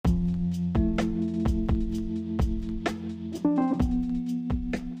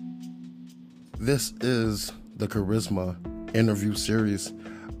This is the Karisma interview series.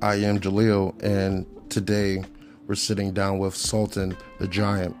 I am Jaleel, and today we're sitting down with Sultan the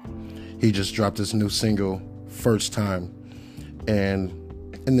Giant. He just dropped his new single, First Time. And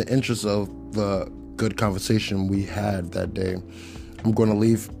in the interest of the good conversation we had that day, I'm going to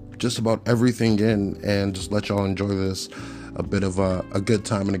leave just about everything in and just let y'all enjoy this. A bit of a good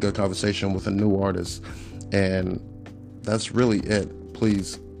time and a good conversation with a new artist. And that's really it.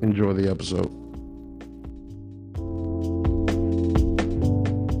 Please enjoy the episode.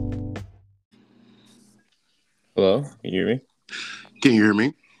 Hello, can you hear me? Can you hear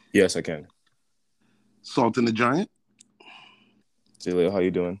me? Yes, I can. Sultan the Giant? Jaleel, how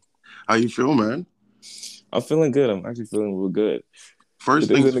you doing? How you feel, man? I'm feeling good. I'm actually feeling real good. First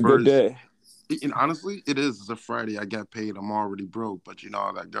Today's things been a good first. day. And honestly, it is. It's a Friday. I got paid. I'm already broke, but you know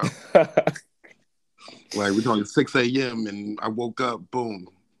how that goes. Like, we're talking 6 a.m. and I woke up, boom,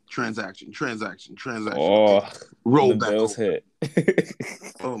 transaction. Oh, Roll the back bills over. hit.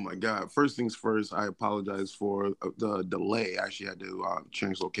 Oh, my God. First things first, I apologize for the delay. I actually had to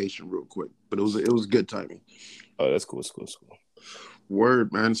change location real quick, but it was good timing. Oh, that's cool. It's cool.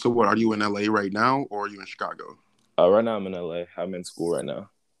 Word, man. So what, are you in L.A. right now or are you in Chicago? Right now I'm in LA. I'm in school right now.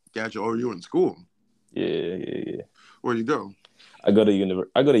 Gotcha. Oh, you're in school? Yeah. Where'd you go? I go to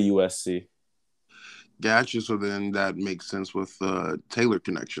USC. Gotcha. So then that makes sense with Taylor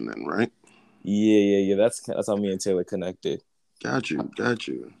connection then, right? Yeah. That's how me and Taylor connected. Got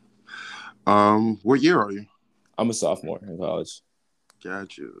you. What year are you? I'm a sophomore in college.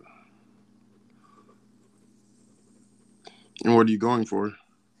 Got you. And what are you going for?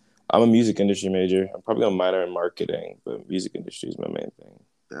 I'm a music industry major. I'm probably gonna minor in marketing, but music industry is my main thing.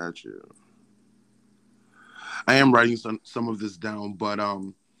 Got you. I am writing some of this down, but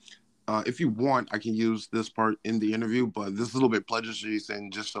if you want, I can use this part in the interview. But this is a little bit pleasantries,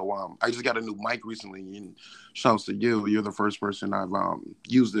 and just so I just got a new mic recently, and shouts to you. You're the first person I've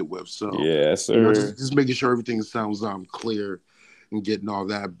used it with, so Yeah, sir. just making sure everything sounds clear and getting all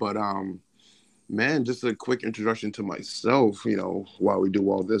that. But man, just a quick introduction to myself. While we do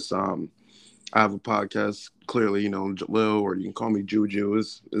all this, I have a podcast. Clearly, Jalil, or you can call me Juju,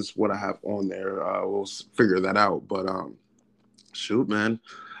 is what I have on there. We'll figure that out. But shoot, man,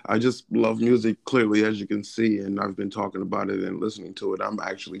 I just love music. Clearly, as you can see, and I've been talking about it and listening to it. I'm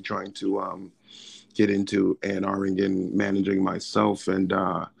actually trying to get into A&Ring and managing myself. And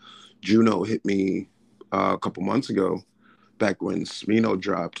Juno hit me a couple months ago, back when Smino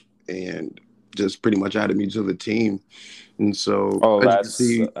dropped, and just pretty much added me to the team. And so, Oh, as you can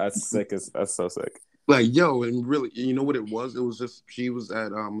see, that's sick. That's so sick. like, yo, and really, you know what it was? It was just she was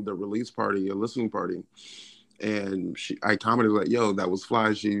at the release party, a listening party, and I commented like, yo, that was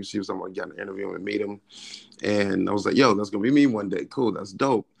fly. She was talking about getting an interview and meet him, and I was like, yo, that's gonna be me one day. Cool, that's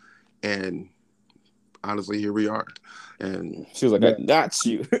dope. And honestly, here we are. And She was like, yeah, I got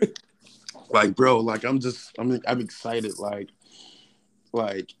you. like, bro, like I'm excited. Like,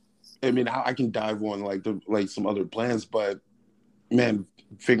 I mean, I can dive on like some other plans, but man,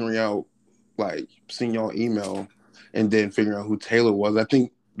 figuring out, like, seeing y'all email and then figuring out who Taylor was. I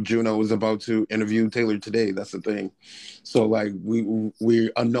think Juno was about to interview Taylor today. That's the thing. So like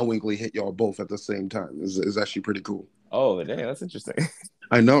we unknowingly hit y'all both at the same time. Is actually pretty cool. Oh, dang, that's interesting.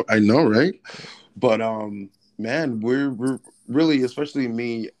 I know, right? But man, we're really, especially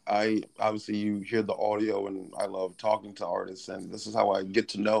me. I obviously, you hear the audio, and I love talking to artists, and this is how I get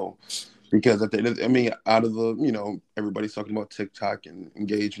to know. Because at the end of, I mean, out of the, everybody's talking about TikTok and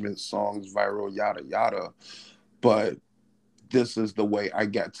engagement, songs, viral, yada yada. But this is the way I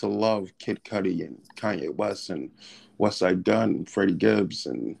got to love Kid Cudi and Kanye West and West Side Gun and Freddie Gibbs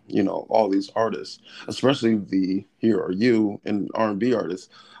and all these artists, especially the Here Are You and R&B artists.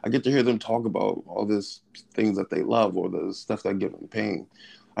 I get to hear them talk about all this things that they love or the stuff that give them pain.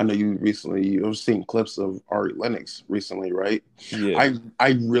 I know you've seen clips of Ari Lennox recently, right? Yeah. I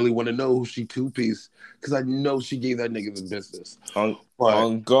really want to know who she two-piece, because I know she gave that nigga the business.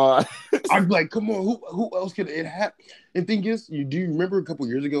 On God. I'm like, come on, who else could it have? And thing is, do you remember a couple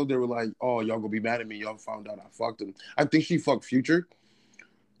years ago they were like, oh, y'all gonna be mad at me? Y'all found out I fucked him. I think she fucked Future,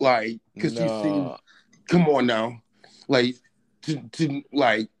 like, because she seemed. Come on now, like to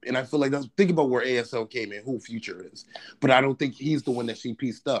like, and I feel like that's, think about where ASL came in, who Future is, but I don't think he's the one that she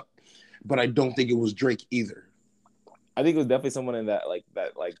pieced up. But I don't think it was Drake either. I think it was definitely someone in that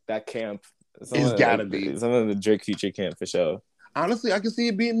camp. It's gotta be someone in the Drake Future camp for sure. Honestly, I can see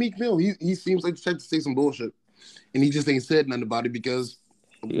it being Meek Mill. He seems like the type to say some bullshit, and he just ain't said nothing about it because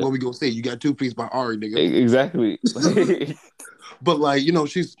what we gonna say? You got two-piece by Ari, nigga. Exactly. But like,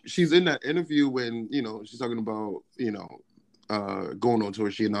 she's in that interview when she's talking about going on tour.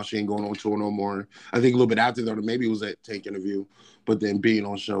 She ain't going on tour no more. I think a little bit after that, or maybe it was that Tank interview, but then being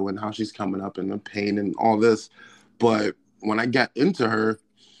on show and how she's coming up and the pain and all this. But when I got into her,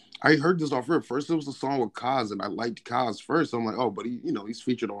 I heard this off her. First, it was a song with Kaz, and I liked Kaz first. I'm like, oh, but he's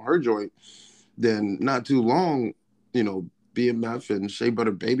featured on her joint. Then not too long, BMF and Shea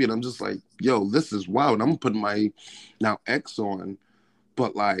Butter Baby, and I'm just like, yo, this is wild. I'm putting my now ex on,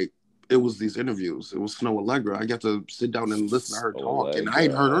 but like it was these interviews. It was Snow Allegra. I got to sit down and listen to her Snow talk, and I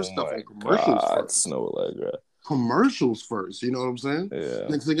had Allegra. heard her Oh stuff my on commercials God, first. Snow Allegra. Commercials first, you know what I'm saying? Yeah.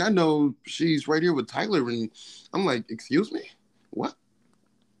 Next thing I know, she's right here with Tyler, and I'm like, excuse me, what?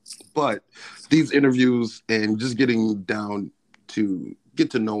 But these interviews and just getting down to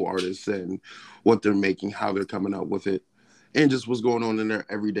get to know artists and what they're making, how they're coming up with it, and just what's going on in their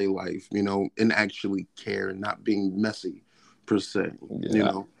everyday life, and actually care and not being messy per se.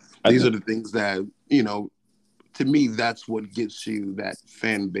 Yeah. I These are think the things that, to me, that's what gets you that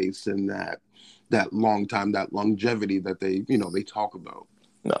fan base and that long time, that longevity that they talk about.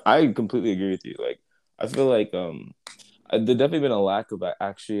 no, I completely agree with you. Like, I feel like there definitely been a lack of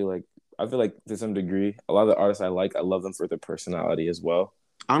actually like. I feel like to some degree, a lot of the artists I like, I love them for their personality as well.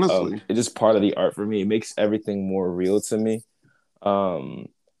 Honestly, It's just part of the art for me. It makes everything more real to me. Um,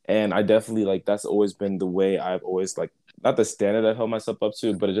 and I definitely like that's always been the way I've always like not the standard I held myself up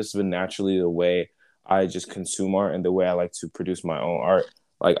to, but it's just been naturally the way I just consume art and the way I like to produce my own art.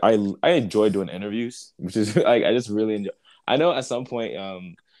 Like I enjoy doing interviews, which is like I just really enjoy. I know at some point,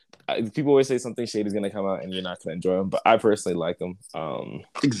 people always say something shady is gonna come out and you're not gonna enjoy them, but I personally like them.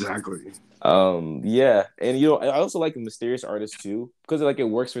 exactly. Yeah, and I also like mysterious artists too because like it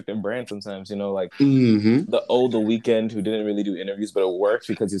works with their brand sometimes. Like Hmm. the Weeknd who didn't really do interviews, but it works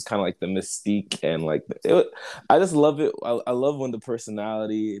because he's kind of like the mystique and like I just love it. I love when the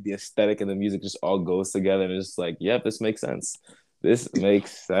personality, the aesthetic, and the music just all goes together and it's just like, yep, this makes sense. This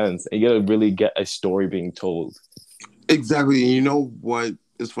makes sense, and you gotta really get a story being told. Exactly. And you know what?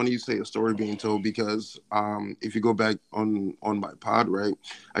 It's funny you say a story being told because if you go back on my pod, right,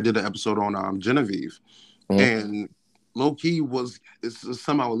 I did an episode on Genevieve, Mhm. and low key is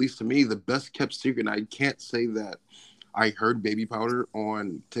somehow, at least to me, the best kept secret. And I can't say that I heard Baby Powder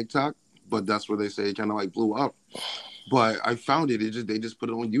on TikTok, but that's where they say it kind of like blew up. But I found it. They just put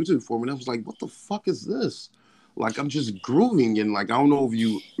it on YouTube for me, and I was like, what the fuck is this? Like I'm just grooving, and like I don't know if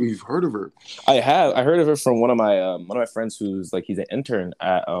you've heard of her. I heard of her from one of my friends who's like he's an intern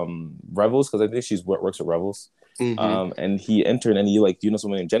at Revels because I think she's works at Revels. Hmm. And he interned and he like, do you know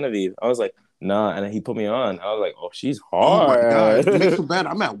someone named Genevieve? I was like, nah, and then he put me on. I was like, oh, she's Oh my god, hard. it makes so bad.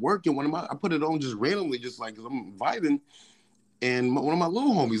 I'm at work and I put it on just randomly, just like 'cause I'm vibing, and one of my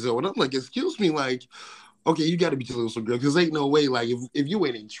little homies though, and I'm like, excuse me, like, okay, you got to be a little so good because ain't no way, like, if you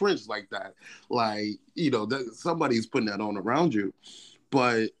ain't entrenched like that, like, that somebody's putting that on around you.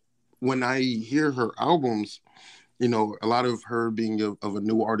 But when I hear her albums, a lot of her being of a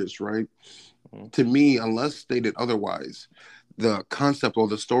new artist, right? To me, unless stated otherwise, the concept or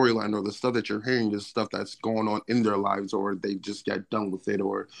the storyline or the stuff that you're hearing is stuff that's going on in their lives, or they just got done with it,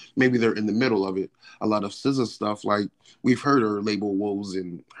 or maybe they're in the middle of it. A lot of SZA stuff, like we've heard her label woes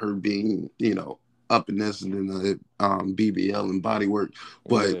and her being, up in this and in the BBL and bodywork,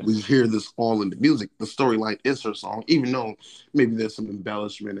 but Yeah, we hear this all in the music. The storyline is her song, even though maybe there's some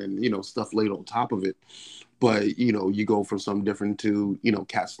embellishment and stuff laid on top of it. But you go from some different to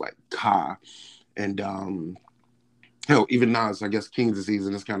cats like Ka and hell, even Nas, I guess King's Disease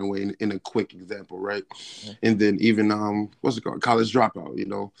in this kind of way, in a quick example, right? And then even what's it called, College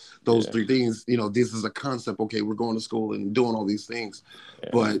Dropout. Those yeah, three things. This is a concept. Okay, we're going to school and doing all these things,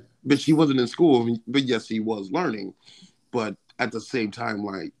 yeah, but she wasn't in school. But yes, she was learning. But at the same time,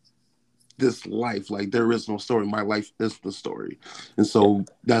 like this life, like there is no story. My life is the story, and yeah, so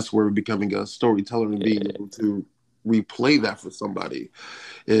that's where becoming a storyteller and being yeah. able to replay that for somebody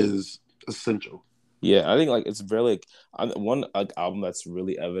is essential. Yeah, I think like it's very like one like album that's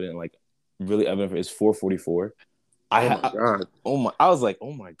really evident for is 444. Oh my god. I was like,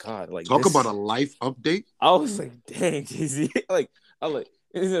 oh my god, like Talk about a this. life update. I was like, dang, Jay Z. like I was like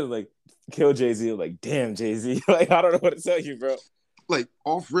it says like kill Jay Z. Like damn, Jay Z. Like I don't know what to tell you, bro. Like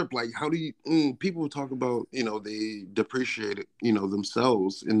off rip, like how do you people talk about, they depreciate it,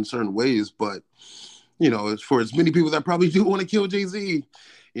 themselves in certain ways, but as for as many people that probably do want to kill Jay-Z,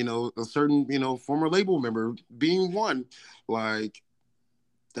 a certain, former label member being one, like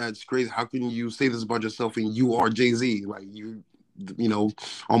that's crazy. How can you say this about yourself and you are Jay-Z? Like you know,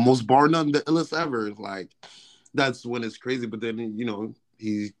 almost bar none the illest ever. Like that's when it's crazy. But then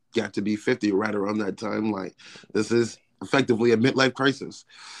he got to be 50 right around that time. Like this is effectively a midlife crisis,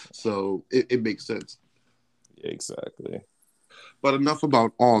 so it makes sense. Yeah, exactly. But enough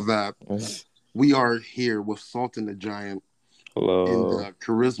about all that. We are here with Sultan the Giant in Hello. the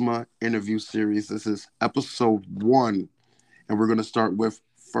Charisma interview series. This is episode one, and we're going to start with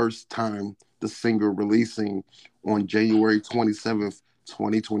First Time, the single releasing on January 27th,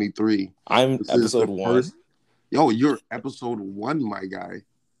 2023. I'm This is episode the one. first. Yo, you're episode one, my guy.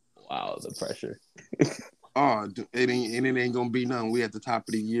 Wow, the pressure. Oh, it ain't gonna be none. We at the top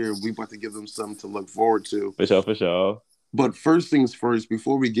of the year. We about to give them something to look forward to. For sure, for sure. But first things first,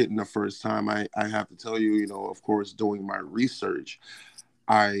 before we get in the first time, I have to tell you, of course, doing my research,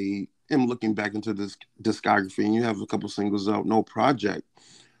 I am looking back into this discography, and you have a couple singles out, no project.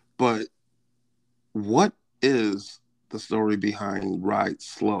 But what is the story behind Ride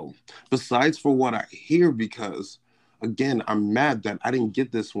Slow? Besides for what I hear, because again, I'm mad that I didn't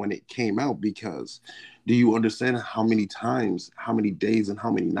get this when it came out. Because do you understand how many times, how many days, and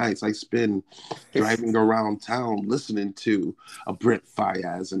how many nights I spend driving around town listening to a Brent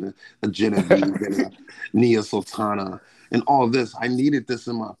Fayez and a Genevieve and a Nia Sultana and all this? I needed this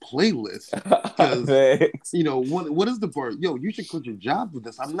in my playlist because Thanks. what is the part? Yo, you should quit your job for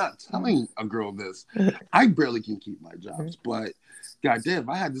this. I'm not telling a girl this. I barely can keep my jobs, but goddamn, if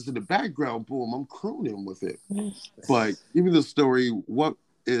I had this in the background, boom, I'm crooning with it. But give me the story. What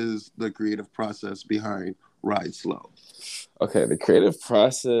is the creative process behind Ride Slow? Okay, the creative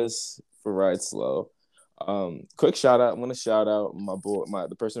process for Ride Slow. Quick shout out. I'm gonna shout out my boy,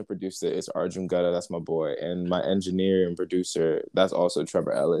 the person who produced it is Arjun Gutta. That's my boy, and my engineer and producer. That's also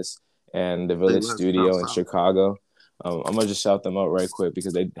Trevor Ellis, and the Say Village less. Sound Studio in solid. Chicago. I'm gonna just shout them out right quick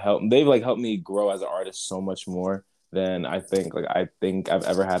because they've like helped me grow as an artist so much more than I think I've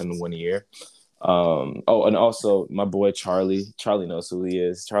ever had in 1 year. Oh, and also my boy Charlie. Charlie knows who he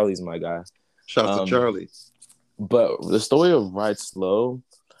is. Charlie's my guy. Shouts to Um, Charlie. but the story of Ride Slow,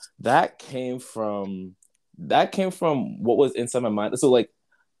 that came from what was inside my mind. So like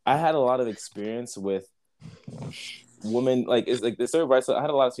I had a lot of experience with women. Like it's like the story of Ride Slow. I had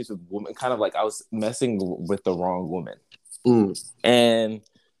a lot of experience with women. Kind of like I was messing with the wrong woman, Mm. and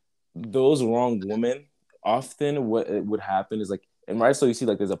those wrong women often what it would happen is like in Ride Slow you see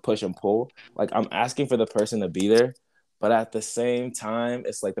like there's a push and pull. Like I'm asking for the person to be there, but at the same time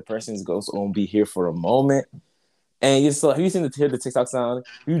it's like the person's goes on be here for a moment. And you still have you seen the TikTok sound?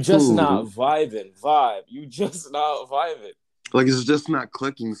 You just not Hmm. vibing, vibe. You just not vibing. Like it's just not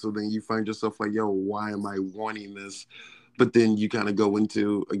clicking. So then you find yourself like, yo, why am I wanting this? But then you kind of go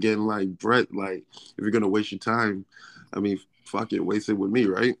into again, like Brett, like if you're gonna waste your time, I mean, fuck it, waste it with me,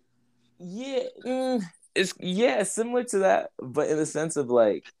 right? Yeah, it's similar to that, but in the sense of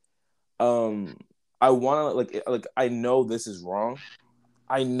like, um, I want to like I know this is wrong.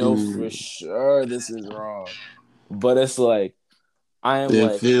 I know for Mm. sure this is wrong, but it's like I am It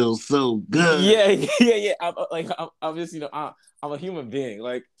like, feels so good. yeah, yeah. I'm just I'm a human being.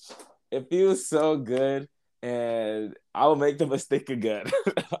 Like it feels so good, and I'll make the mistake again.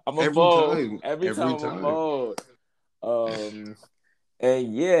 I'm a Every fold time. every Every time. I'm a time. fold. Um,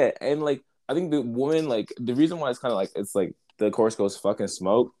 and yeah, and like I think the woman like the reason why it's like the chorus goes fucking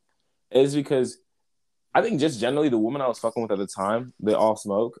smoke is because I think just generally the woman I was fucking with at the time, they all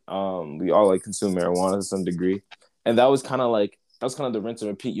smoke. We all like consume marijuana to some degree. And that was kind of the rinse and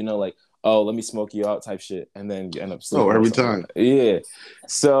repeat, like, oh, let me smoke you out type shit. And then you end up Oh, sleeping with every someone. time. Yeah.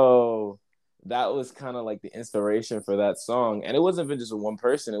 So that was kind of like the inspiration for that song. And it wasn't even just one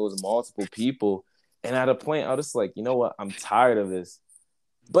person, it was multiple people. And at a point, I was just like, you know what? I'm tired of this.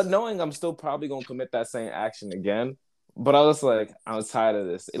 But knowing I'm still probably gonna commit that same action again. But I was like, I was tired of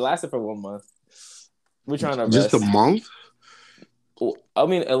this. It lasted for 1 month. We're trying our Just a best. month? I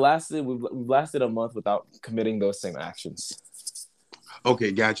mean, it lasted. We've lasted a month without committing those same actions.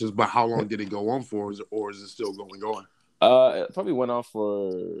 Okay, gotcha. But how long did it go on for, or is it still going on? It probably went on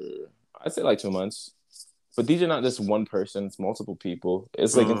for I'd say like 2 months. But these are not just one person; it's multiple people.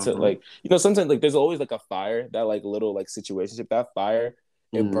 It's like until Uh-huh. like sometimes like there's always like a fire that like little like situationship that fire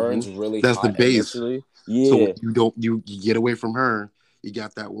it Hmm. burns really That's the hot base. initially. So when Yeah, you get away from her, you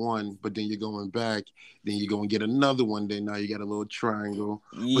got that one, but then you're going back, then you go and get another one. Then now you got a little triangle,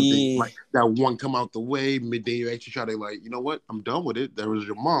 but then yeah, like that one come out the way. Then you actually try to like, you know what? I'm done with it. That was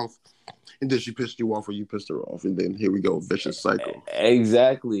your month, and then she pissed you off, or you pissed her off, and then here we go, vicious cycle.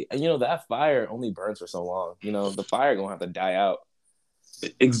 exactly. And that fire only burns for so long. The fire gonna have to die out.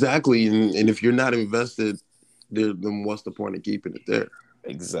 Exactly, and if you're not invested, then what's the point of keeping it there?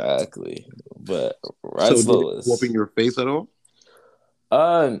 Exactly. But right So did it slow go up in is your face at all?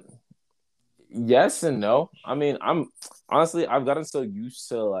 uh yes and no. I mean, I've gotten so used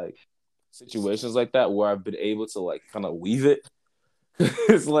to like situations like that where I've been able to like kind of weave it.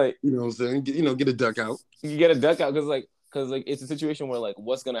 It's like You know what I'm saying? Get a duck out. you get a duck out because like because like it's a situation where like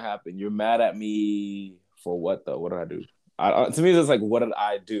what's gonna happen? You're mad at me for what though? What did I do? To me, it's like what did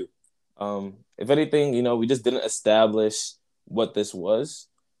I do? If anything, we just didn't establish what this was,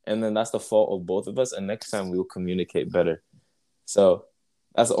 and then that's the fault of both of us. And next time we'll communicate better. So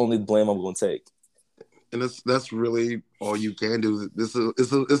that's the only blame I'm gonna take. And that's really all you can do. It's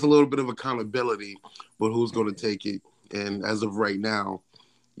a little bit of accountability, but who's going to take it? And as of right now,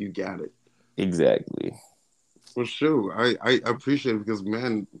 you got it. Exactly. For sure, I appreciate it because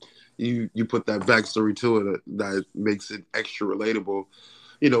man, you put that backstory to it that makes it extra relatable.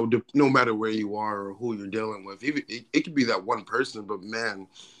 No matter where you are or who you're dealing with, even it could be that one person, but man,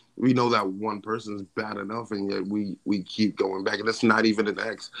 we know that one person is bad enough, and yet we keep going back, and it's not even an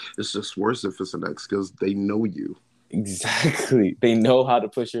ex. It's just worse if it's an ex because they know you. Exactly. They know how to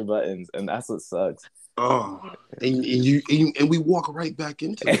push your buttons, and that's what sucks. Oh, and we walk right back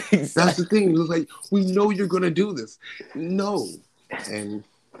into it. That's the Exactly. thing. It's like we know you're gonna do this. No, and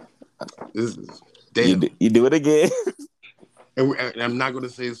this is damn. You do it again. And I'm not gonna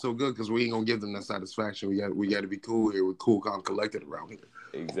say it's so good because we ain't gonna give them that satisfaction. We got to be cool here. We're cool, calm, collected around here.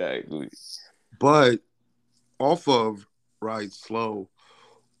 Exactly. But off of Ride Slow,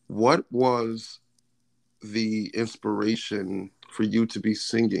 what was the inspiration for you to be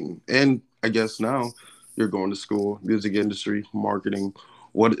singing? And I guess now you're going to school, music industry, marketing.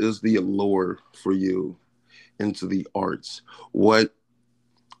 What is the allure for you into the arts? What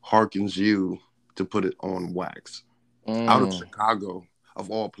harkens you to put it on wax? Out of Mm. Chicago, of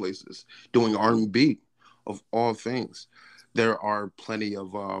all places, doing R&B, of all things. There are plenty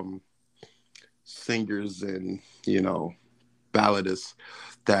of singers and balladists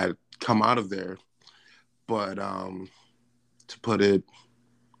that come out of there, but to put it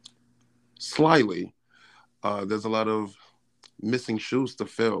slyly, there's a lot of missing shoes to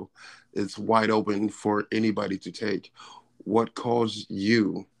fill. It's wide open for anybody to take. What caused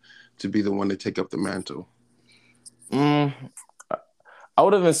you to be the one to take up the mantle? Mm. I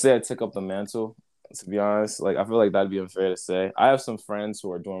would even say I took up the mantle. To be honest, like I feel like that'd be unfair to say. I have some friends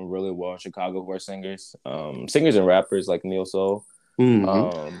who are doing really well in Chicago who are singers, singers and rappers like Neil Soul.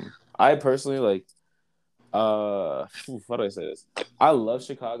 Mm-hmm. I personally like how do I say this? I love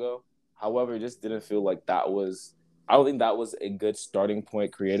Chicago. However, it just didn't feel like that was. I don't think that was a good starting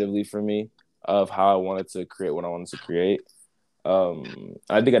point creatively for me of how I wanted to create what I wanted to create.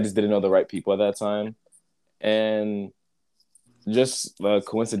 I think I just didn't know the right people at that time, and just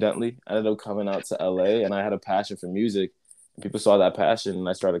coincidentally, I ended up coming out to LA, and I had a passion for music. And people saw that passion, and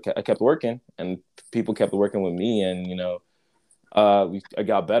I kept working, and people kept working with me, and I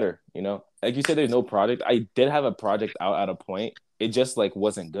got better. Like you said, there's no project. I did have a project out at a point. It just like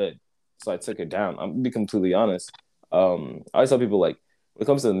wasn't good, so I took it down. I'm gonna be completely honest. I always tell people like when it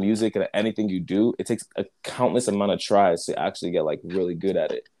comes to the music and anything you do, it takes a countless amount of tries to actually get like really good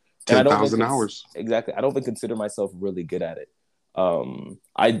at it. And I don't even 10,000 hours. exactly. I don't even consider myself really good at it.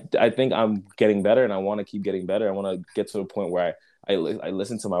 I think I'm getting better, and I want to keep getting better. I want to get to a point where I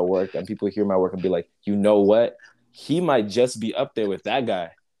listen to my work, and people hear my work and be like, you know what? He might just be up there with that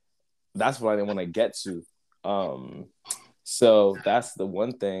guy. That's what I want to get to. So that's the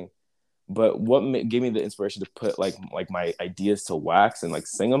one thing. But what gave me the inspiration to put like my ideas to wax and like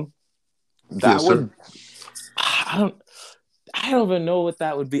sing them? That Yes, sir. would I don't I don't even know what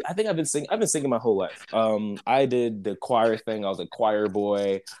that would be. I think I've been singing my whole life. I did the choir thing. I was a choir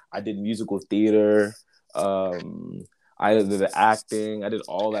boy. I did musical theater. Um, I did the acting. I did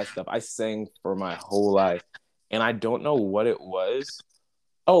all that stuff. I sang for my whole life, and I don't know what it was.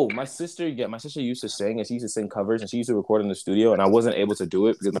 Oh, my sister, yeah, my sister used to sing, and she used to sing covers, and she used to record in the studio, and I wasn't able to do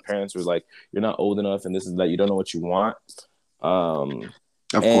it because my parents were like, "You're not old enough, and this is that. You don't know what you want." Um,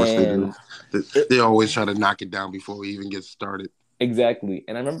 Of course they do. and it, They always try to knock it down before we even get started. exactly.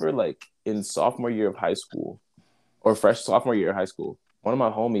 And I remember like in sophomore year of high school, or fresh sophomore year of high school, one of my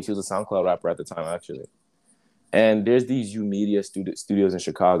homies, he was a SoundCloud rapper at the time, actually. And there's these U Media studios in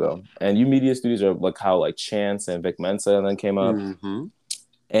Chicago, and U Media studios are like how like Chance and Vic Mensa then came up, Mm-hmm.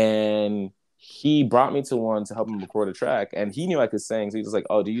 and he brought me to one to help him record a track, and he knew I could sing, so he was like,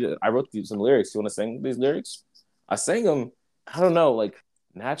 "Oh, do you? I wrote some lyrics. You want to sing these lyrics?" I sang them. I don't know, like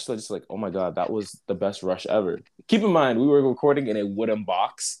naturally, just like, oh my god, that was the best rush ever. Keep in mind, we were recording in a wooden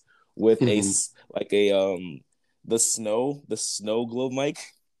box with Mm-hmm. like a the snow globe mic,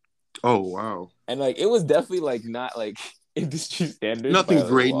 Oh wow. and like it was definitely like not like industry standards by Nothing like a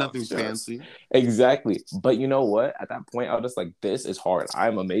great, long nothing shot. fancy. Exactly. But you know what? At that point, I was just like, this is hard.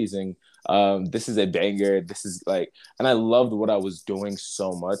 I'm amazing. This is a banger. This is like, and I loved what I was doing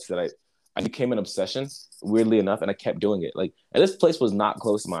so much that I became an obsession, weirdly enough, and I kept doing it. Like, and this place was not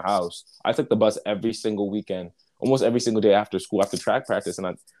close to my house. I took the bus every single weekend, almost every single day after school, after track practice,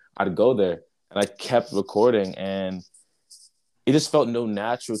 and I'd go there and I kept recording, and it just felt no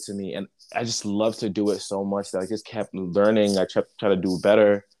natural to me, and I just loved to do it so much that I just kept learning. I kept trying to do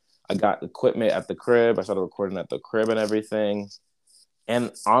better. I got equipment at the crib. I started recording at the crib and everything.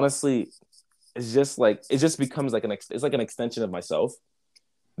 And honestly, it's just like it just becomes like it's like an extension of myself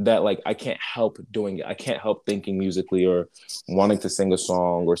that like I can't help doing it. I can't help thinking musically or wanting to sing a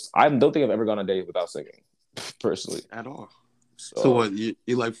song. Or I don't think I've ever gone on a date without singing, personally. At all. So So what? You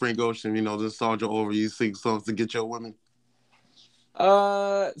like Frank Ocean? The nostalgia over. You sing songs to get your women.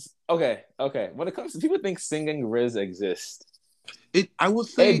 Uh, okay. When it comes to people think singing Riz exists, I would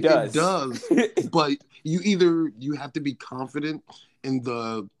say it it does. does, but you have to be confident in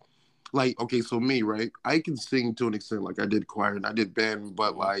the like. Okay, so me, right? I can sing to an extent. Like I did choir and I did band,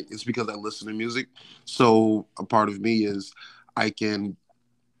 but like it's because I listen to music. So a part of me is I can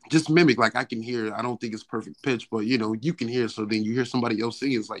just mimic. Like I can hear. I don't think it's perfect pitch, but you can hear. So then you hear somebody else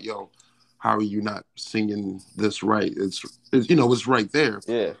singing. It's like, yo, how are you not singing this right? It's right there.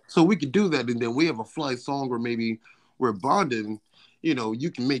 Yeah. So we could do that, and then we have a fly song, or maybe we're bonding. You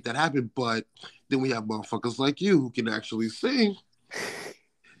can make that happen, but then we have motherfuckers like you who can actually sing,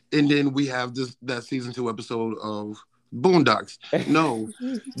 and then we have that season 2 episode of Boondocks. No,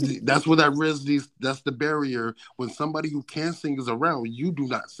 that's where that that's the barrier. When somebody who can sing is around, you do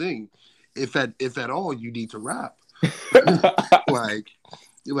not sing. If at all, you need to rap. like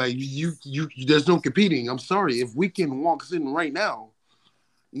like there's no competing. I'm sorry. If we can walk in right now,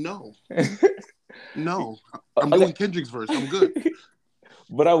 no, no. I'm Okay. doing Kendrick's verse. I'm good.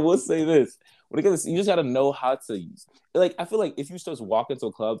 But I will say this: when it comes, you just gotta know how to. Like, I feel like if you just walk into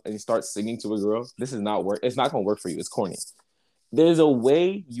a club and you start singing to a girl, this is not work. It's not gonna work for you. It's corny. There's a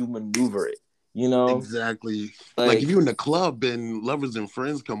way you maneuver it. You know, Exactly. Like if like you're in the club and lovers and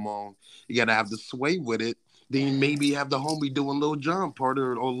friends come on, you gotta have the sway with it. Then you maybe have the homie doing Lil Jon part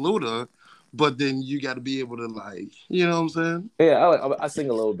or Luda, but then you got to be able to you know what I'm saying? yeah, I sing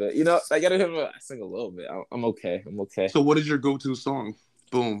a little bit. You know, I gotta hear. I sing a little bit. I'm okay. I'm okay. So what is your go-to song?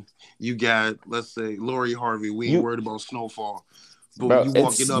 Boom. You got, let's say, Lori Harvey. We ain't You, worried about Snowfall. Boom. bro, You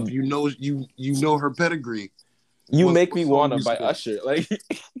walking it's up. You know her pedigree. you What make what me song wanna you by spit? Usher. Like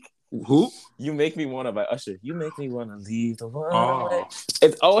Who? you make me wanna by Usher. You make me wanna leave the world away. Oh,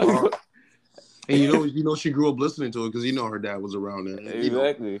 It's always oh. And she grew up listening to it because her dad was around there. And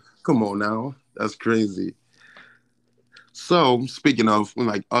exactly. come on now, that's crazy. So speaking of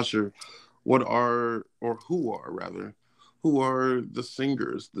like Usher, what are or who are rather, who are the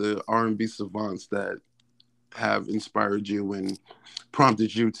singers, the R&B savants that have inspired you and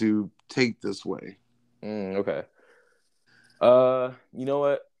prompted you to take this way? Okay. You know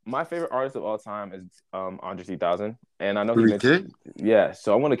what? My favorite artist of all time is Andre 3000, and I know he makes 3K? yeah.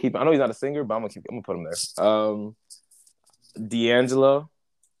 So I'm gonna keep. I know he's not a singer, but I'm gonna put him there. D'Angelo,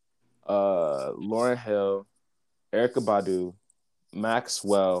 Lauren Hill, Erica Badu,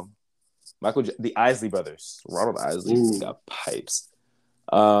 Maxwell, the Isley brothers, Ronald Isley, they Ooh. got pipes.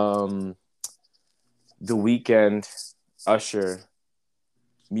 Um, The Weeknd, Usher,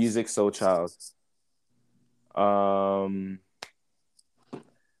 Music Soul Child, um,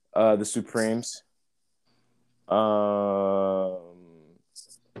 the Supremes.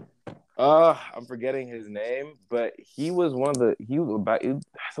 I'm forgetting his name, but he was one of the he was about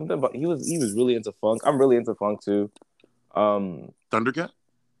something about he was really into funk. I'm really into funk too. Um, Thundercat?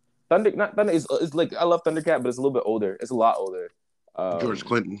 Thunder, not Thunder is like I love Thundercat, but it's a little bit older. It's a lot older. George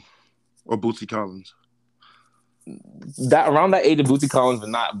Clinton or Bootsy Collins? That around that age of Bootsy Collins, but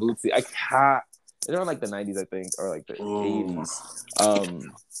not Bootsy. I can't. It's around like the '90s, I think, or like the Oh, '80s.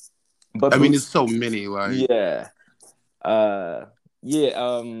 But I mean, it's Boots, so many. Like yeah, uh,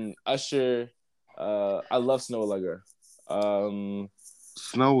 yeah. Usher. I love Snow Allegra. Um,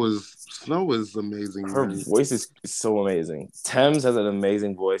 Snow is amazing, her man. voice is so amazing. Thames has an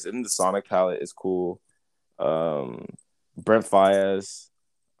amazing voice, and the Sonic palette is cool. Um, Brent Faiyaz,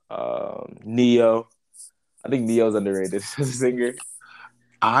 Neo. I think Neo's underrated as a singer.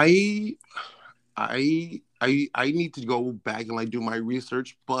 I I need to go back and do my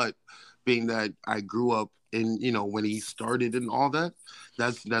research, but being that I grew up in when he started and all that,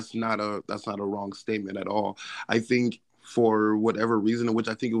 that's not a wrong statement at all. I think for whatever reason, in which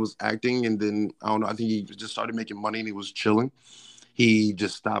I think it was acting, and then I don't know, I think he just started making money and he was chilling. He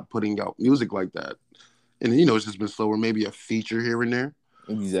just stopped putting out music like that, and it's just been slower, maybe a feature here and there.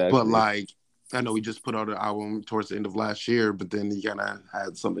 But Exactly. I know he just put out an album towards the end of last year, but then he kind of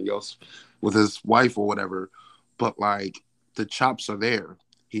had something else with his wife or whatever. But the chops are there.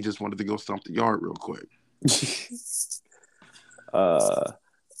 He just wanted to go stomp the yard real quick. uh,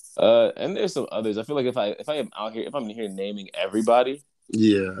 and there's some others. I feel like if I'm here naming everybody,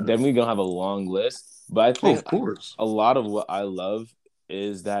 Yeah. then we're gonna have a long list. But I Oh, think of course. a lot of what I love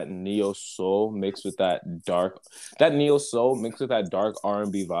is that neo soul mixed with that neo soul mixed with that dark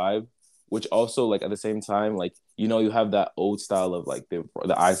R&B vibe, which also like at the same time, like you have that old style of like the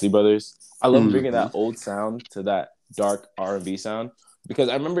Isley Brothers. I love bringing Hmm. that old sound to that dark R&B sound because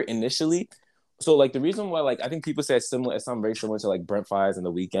I remember initially. So like the reason why like I think people say it sounds very similar to like Brent Fires and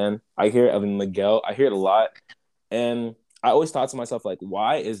The Weeknd. I hear it of Miguel. I hear it a lot, and I always thought to myself like,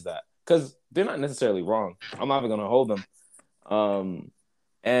 why is that? Because they're not necessarily wrong. I'm not even gonna hold them. Um,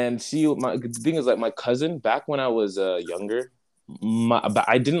 and the thing is like my cousin back when I was younger, but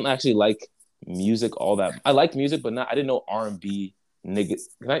I didn't actually like music all that. I liked music, but not I didn't know R&B nigga.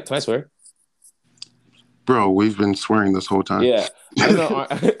 Can I swear? Bro, we've been swearing this whole time. Yeah, I didn't know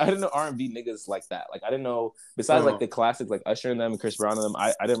I didn't know R&B niggas like that. Like I didn't know besides like uh, the classics like Usher and them and Chris Brown and them.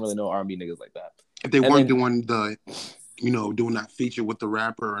 I didn't really know R&B niggas like that. if they And weren't then doing doing that feature with the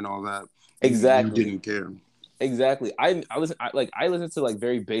rapper and all that, you exactly, didn't care. exactly. I listened to like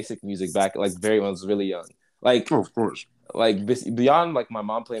very basic music back like very when I was really young. Like Oh, of course. beyond like my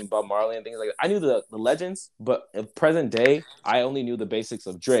mom playing Bob Marley and things like that. I knew the legends, but in present day, I only knew the basics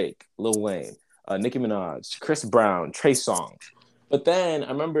of Drake, Lil Wayne, Nicki Minaj, Chris Brown, Trey Songz. But then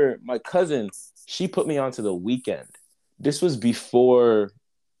I remember my cousin, she put me onto The Weeknd. This was before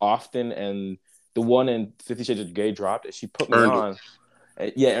Often and the one in 50 Shades of Grey dropped, and she put me Earned it. on.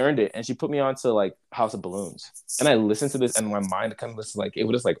 Yeah, earned it, and she put me on to like House of Balloons, and I listened to this, and my mind kind of was like, it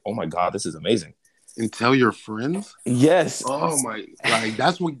was just like, oh my god, this is amazing. And tell your friends. Yes. Oh my, like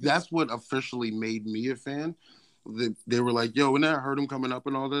that's what officially made me a fan. They were like, "Yo, when I heard him coming up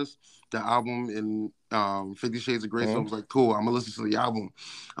and all this, the album in 50 Shades of Grey." So I Mhm. was like, "Cool, I'm gonna listen to the album."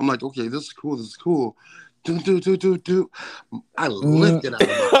 I'm like, "Okay, this is cool. This is cool." Do. I lifted out of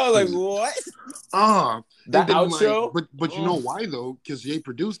my I was like, seat. what? Ah, and That then like, outro? but you know why though? Because Ye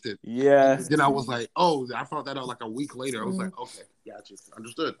produced it, and Yeah. then I was like, oh, I found that out like a week later. I was like, okay, gotcha,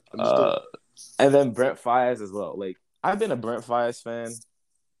 understood. Uh, and then Brent Fires as well. Like, I've been a Brent Fires fan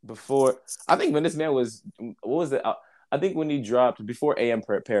before. I think when this man was, what was it? I think when he dropped before AM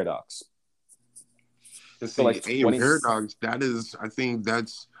Paradox. And So see, like AM 20. Paradox, that is, I think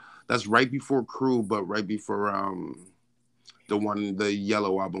that's right before Crew, but right before the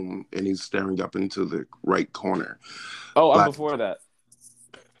yellow album, and he's staring up into the right corner. Oh, I'm But before that.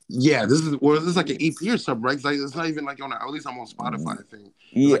 yeah, this is like an EP or something, right? It's not even like at least I'm on Spotify, I think.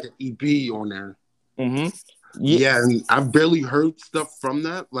 It's Yeah. like an EP on there. Mm-hmm. Yeah. Yeah, and I've barely heard stuff from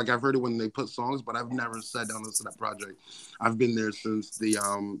that. Like I've heard it when they put songs, but I've never sat down and listened to that project. I've been there since the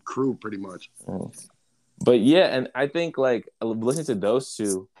Crew, pretty much. But yeah, and I think like listening to those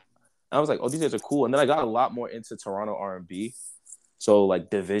two, I was like, oh, these guys are cool. And then I got a lot more into Toronto R&B. So like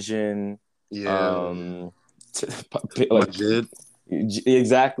Division, Yeah, um, like Majid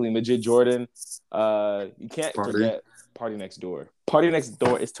exactly Majid Jordan. You can't Party. forget Party Next Door. Party Next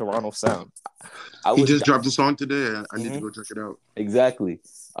Door is Toronto sound. I He was just dropped a song today. I need to mhm, go check it out. exactly.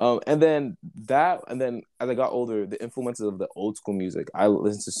 And then as I got older, the influences of the old school music, I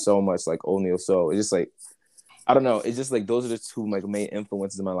listened to so much like old neo soul. It's just like I don't know. It's just like those are the two like main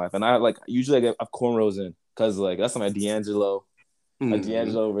influences in my life. And I like usually I get cornrows in because like that's my Hmm.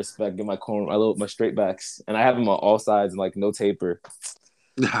 D'Angelo respect, get my straight backs, and I have them on all sides and like no taper.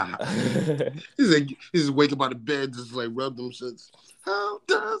 He's just waking up out of bed, just like rub them shits. How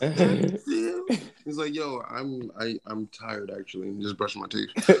does it feel? He's like, yo, I'm tired actually, and just brushing my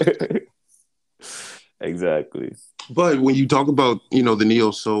teeth. Exactly. But when you talk about the neo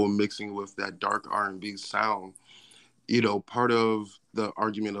soul mixing with that dark R&B sound, part of the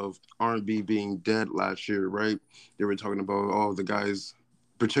argument of R&B being dead last year, right? They were talking about the guys,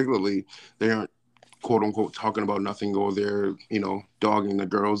 particularly they aren't quote unquote talking about nothing or they're dogging the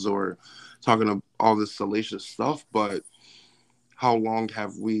girls or talking about all this salacious stuff. But how long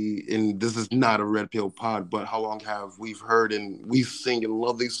have we? And this is not a red pill pod, but how long have we've heard and we sing and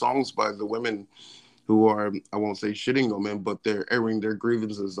love these songs by the women who are, I won't say shitting on men, but they're airing their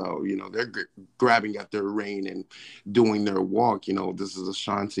grievances out. They're grabbing at their reign and doing their walk. This is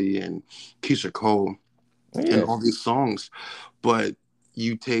Ashanti and Keisha Cole and Yeah. all these songs. But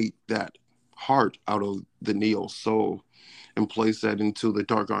you take that heart out of the neo soul and place that into the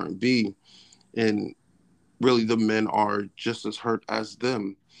dark R&B, and really the men are just as hurt as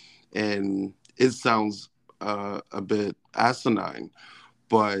them. And it sounds a bit asinine,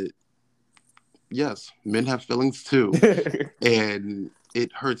 but yes, men have feelings too. And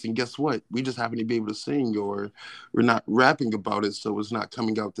it hurts. And guess what? We just happen to be able to sing, or we're not rapping about it, so it's not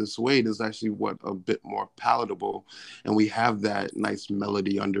coming out this way. There's actually what a bit more palatable, and we have that nice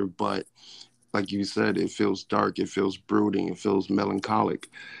melody under. But like you said, it feels dark, it feels brooding, it feels melancholic.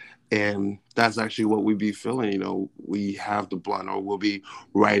 And that's actually what we be feeling. We have the blunt, or we'll be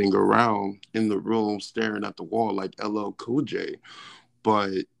riding around in the room staring at the wall like LL Cool J,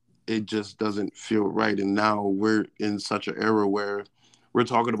 but it just doesn't feel right. And now we're in such an era where we're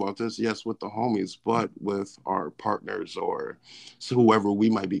talking about this, yes, with the homies, but with our partners, or whoever we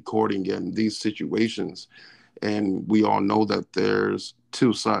might be courting in these situations. And we all know that there's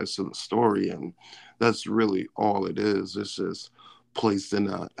two sides to the story, and that's really all it is. It's just placed in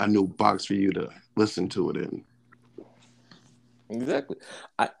a new box for you to listen to it in. Exactly.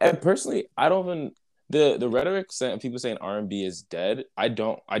 And personally, I don't even the rhetoric saying people saying R&B is dead. I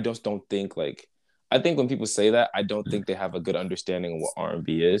just don't think like I think when people say that, I don't think they have a good understanding of what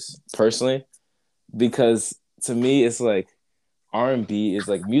R&B is personally, because to me it's like R&B is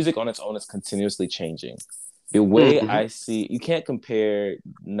like music on its own is continuously changing. The way Mm-hmm. I see, you can't compare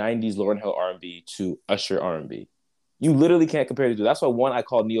 '90s Lauryn Hill R&B to Usher R&B. You literally can't compare the two. That's why one I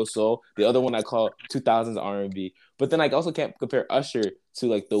call neo soul, the other one I call 2000s R&B. But then I also can't compare Usher to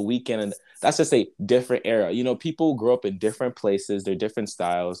like The Weeknd, and that's just a different era. People grow up in different places, they're different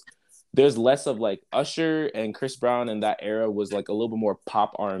styles. There's less of like Usher and Chris Brown in that era was like a little bit more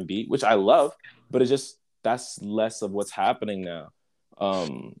pop R&B, which I love, but it's just that's less of what's happening now.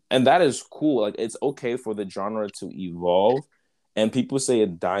 And that is cool. Like it's okay for the genre to evolve. And people say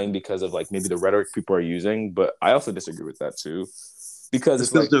it's dying because of like maybe the rhetoric people are using, but I also disagree with that too. Because It's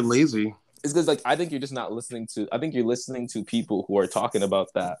it's because like they're lazy. it's because like I think you're just not listening to I think you're listening to people who are talking about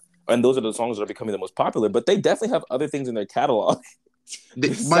that. And those are the songs that are becoming the most popular, but they definitely have other things in their catalog Mind you,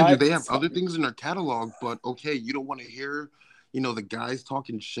 besides they the have other song. things in their catalog, but okay, you don't want to hear, the guys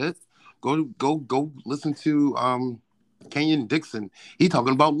talking shit. Go listen to Kenyon Dixon. He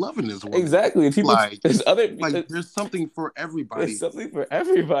talking about loving his woman. Exactly. People Like there's other there's something for there's everybody. something for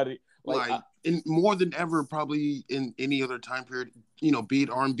everybody. Like Like in more than ever, probably in any other time period, be it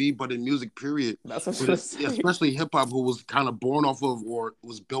R&B, but in music period, that's what I'm but trying to say. especially hip hop, who was kind of born off of, or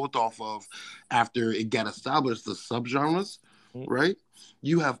was built off of, after it got established, the subgenres, right?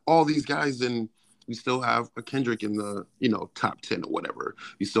 You have all these guys, and we still have a Kendrick in the top 10 or whatever.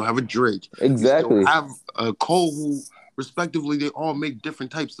 You still have a Drake. You still Exactly. have a Cole, who respectively they all make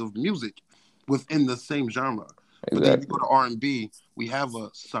different types of music within the same genre. But then you go Exactly. to R&B, we have a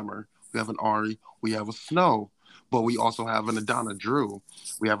Summer, we have an Ari, we have a Snow, but we also have an Adana Drew,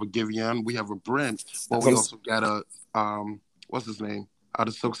 we have a Giveon, we have a Brent, but That's we what also got a what's his name, out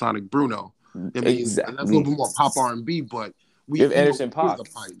of Silk Sonic, Bruno. I mean, and that's a little exactly. bit more pop R&B, but You we have Anderson hear Paak. the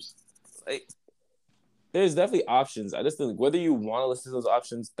pipes. Like, there's definitely options. I just think whether you want to listen to those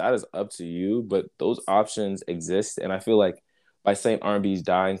options, that is up to you. But those options exist, and I feel like by saying R&B is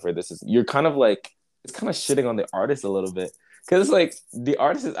dying for this, you're kind of like it's kind of shitting on the artist a little bit because it's like the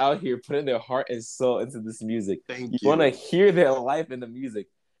artist is out here putting their heart and soul into this music. You Thank want to you. hear their life in the music,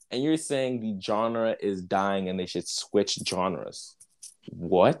 and you're saying the genre is dying and they should switch genres.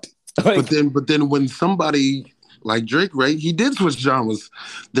 What? But Like then when somebody like Drake, right, he did switch genres,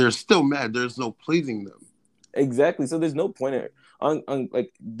 they're still mad. There's no pleasing them. exactly. So there's no point in it. On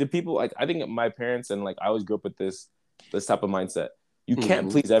like the people like I think my parents and like I always grew up with this type of mindset. You can't Hmm.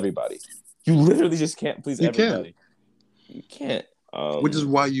 please everybody. You literally just can't please You can, everybody. You can't. which is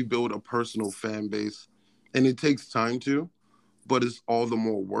why you build a personal fan base, and it takes time to, but it's all the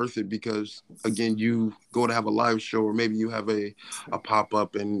more worth it, because again, you go to have a live show, or maybe you have a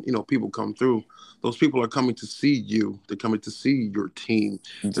pop-up, and people come through. Those people are coming to see you, they're coming to see your team,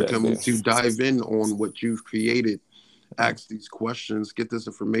 they're Exactly. coming to dive in on what you've created, ask these questions, get this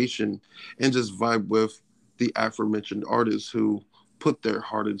information, and just vibe with the aforementioned artists who put their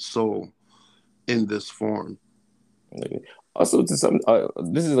heart and soul in this form. Also, to some,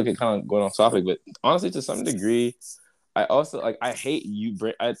 this is like a kind of going off topic, but honestly, to some degree, I also like I hate you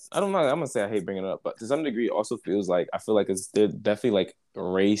bring I don't know I'm gonna say I hate bringing it up, but to some degree, it also feels like I feel like it's there definitely like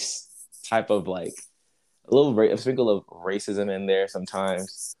race type of like a sprinkle of racism in there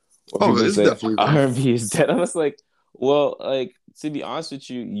sometimes, or Oh, people it's say definitely there. R&B is dead. I'm just like, well, like to be honest with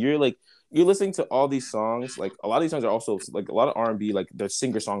you, you're listening to all these songs. Like a lot of these songs are also like a lot of R&B, like they're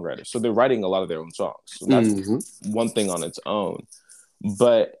singer songwriters, so they're writing a lot of their own songs. So that's Hmm. one thing on its own.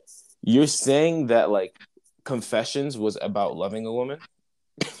 But you're saying that like Confessions was about loving a woman.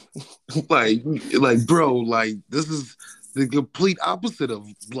 like bro, like this is the complete opposite of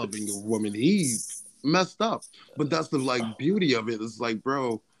loving a woman. He messed up, but that's the like beauty of it. It's like,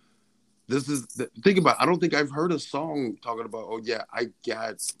 bro, this is think about it. I don't think I've heard a song talking about, oh yeah,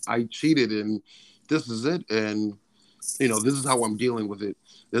 I cheated and this is it, and this is how I'm dealing with it.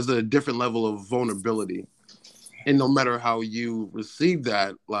 There's a different level of vulnerability, and no matter how you receive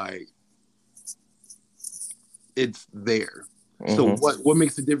that, like, it's there. So Mm-hmm. what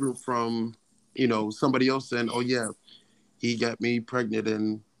makes it different from somebody else saying, oh yeah, he got me pregnant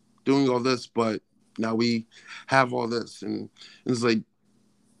and doing all this, but now we have all this, and it's like,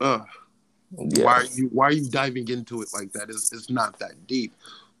 uh Yeah, why are you diving into it like that? It's not that deep,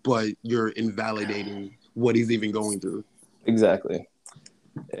 but you're invalidating what he's even going through. exactly.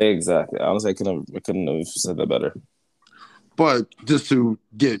 Exactly. Honestly, I couldn't have said that better. But just to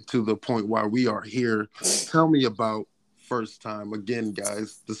get to the point why we are here, tell me about First Time. Again,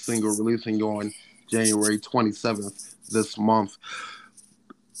 guys, the single releasing on January 27th this month.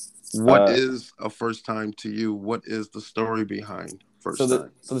 What Uh, is a first time to you? What is the story behind so First the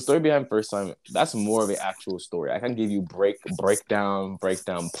Time? so the story behind First Time, that's more of an actual story. I can give you breakdown,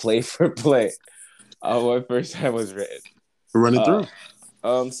 play for play of what First Time was written. Run it Uh,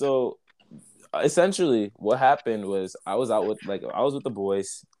 through. so essentially, what happened was I was with the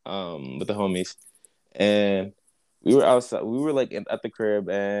boys, with the homies, and we were outside. We were like at the crib,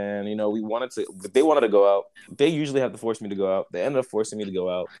 and we wanted to. They wanted to go out. They usually have to force me to go out. They ended up forcing me to go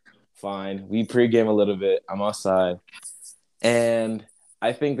out. Fine. We pregame a little bit. I'm outside, and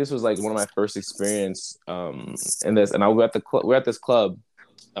I think this was like one of my first experience in this. And we're at this club,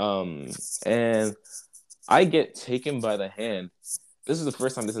 um, and I get taken by the hand. This is the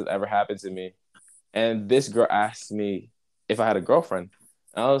first time this has ever happened to me. And this girl asked me if I had a girlfriend.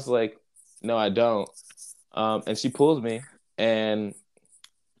 And I was like, no, I don't. And she pulls me, and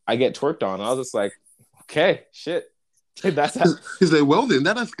I get twerked on. I was just like, okay, shit. That's how, He's like, well, then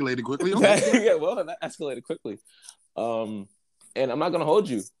that escalated quickly. Okay, that, go ahead. yeah, well, that escalated quickly. Um, and I'm not gonna hold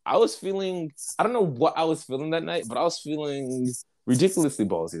you. I was feeling, I don't know what I was feeling that night, but I was feeling ridiculously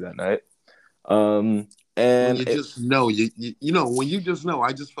ballsy that night. Um, When and you just know, when you just know.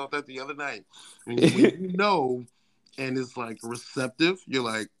 I just felt that the other night. When it, you know, and it's like receptive, you're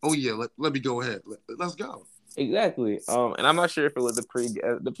like, oh yeah, let me go ahead. Let's go. exactly. And I'm not sure if it was the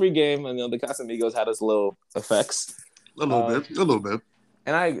pregame, and the Casamigos had us little effects. A little Um, bit, a little bit.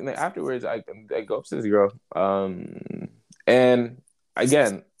 and afterwards, I go up to this girl, and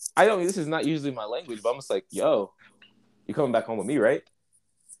again, I don't. This is not usually my language, but I'm just like, "Yo, you coming back home with me, right?"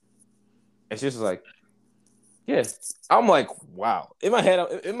 And she's just like, "Yeah." I'm like, "Wow." In my head,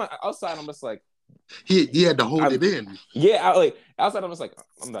 in my outside, I'm just like, He had to hold "I'm it in. yeah." Like outside, I'm just like,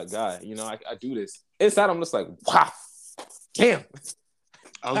 "I'm that guy." I do this. Inside, I'm just like, "Wow, damn."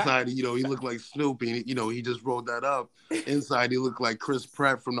 Outside, he looked like Snoopy. And, he just rolled that up. Inside, he looked like Chris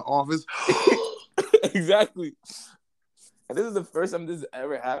Pratt from The Office. Exactly. And this is the first time this has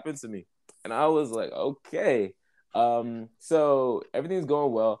ever happened to me. And I was like, okay. So everything's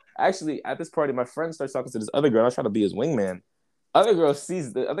going well. Actually, at this party, my friend starts talking to this other girl. I try to be his wingman. The other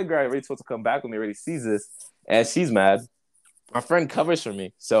girl already supposed to come back with me, already sees this, and she's mad. My friend covers for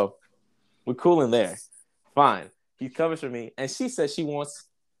me. So we're cool in there. Fine. He covers for me. And she says she wants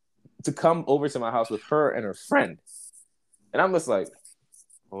to come over to my house with her and her friend. And I'm just like,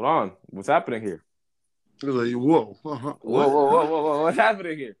 hold on, what's happening here? He was like, whoa, Whoa, what? whoa, whoa, whoa, whoa, what's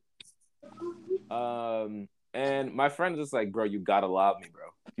happening here? And my friend is just like, bro, you gotta love me, bro.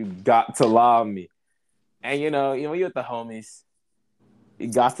 You got to love me. And you're with the homies. You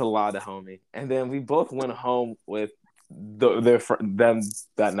got to love the homie. And then we both went home with them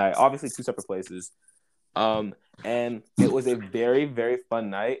that night. Obviously, two separate places. And it was a very, very fun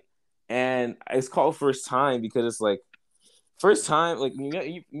night. And it's called First Time because it's like first time, like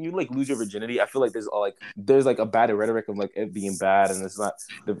you like lose your virginity. I feel like there's like a bad rhetoric of like it being bad, and it's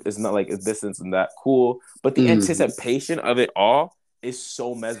not like it's this and that cool. But the Mm. anticipation of it all is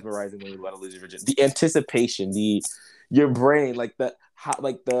so mesmerizing when you're about to lose your virginity. The anticipation, your brain, like the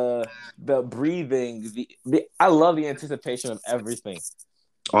breathing, the I love the anticipation of everything.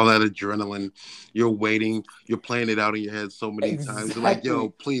 All that adrenaline, you're waiting, you're playing it out in your head so many times. You're like, yo,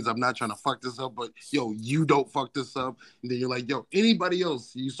 Exactly, please, I'm not trying to fuck this up, but yo, you don't fuck this up. And then you're like, yo, anybody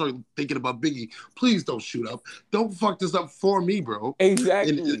else, you start thinking about Biggie, please don't shoot up. Don't fuck this up for me, bro. And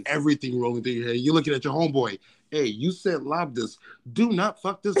exactly, everything rolling through your head. You're looking at your homeboy. Hey, you said lob this. Do not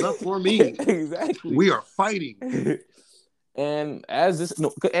fuck this up for me. exactly. We are fighting. And as this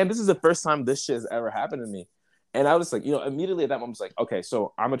no, and this is the first time this shit has ever happened to me. And I was like, immediately at that moment, I was like, okay,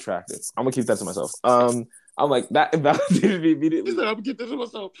 so I'm attractive. I'm gonna keep that to myself. I'm like that validated me He immediately. said, I'm gonna get this to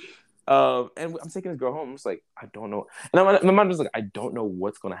myself. And I'm taking this girl home. I'm just like, I don't know. And my mind was like, I don't know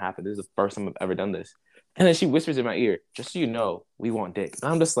what's gonna happen. This is the first time I've ever done this. And then she whispers in my ear, just so you know, we want dick.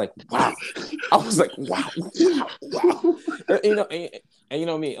 And I'm just like, wow. I was like, wow, wow, wow. And you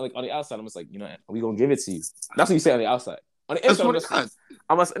know me, like on the outside, I'm just like, we gonna give it to you. That's what you say on the outside. On the I inside, swear to God.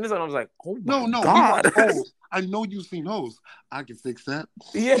 in this one, I was like, oh my No, no, we want God. hoes. I know you've seen hoes. I can fix that.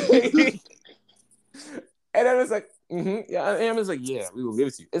 Yeah. And then it's like, yeah. And I'm just like, yeah, we will give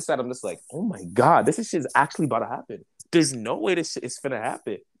it to you. Inside, I'm just like, oh my God, this shit is actually about to happen. There's no way this shit is finna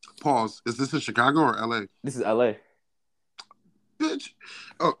happen. Pause. Is this in Chicago or LA? This is LA. Bitch.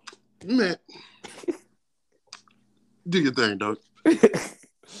 Oh, man. Do your thing, dog.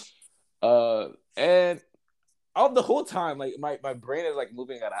 And all the whole time, like my brain is like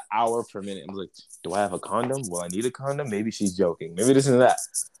moving at an hour per minute. I'm like, do I have a condom? Will I need a condom? Maybe she's joking. Maybe this and that.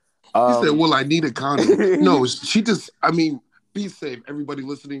 He said, well, I need a condom. No, she just, I mean, be safe. Everybody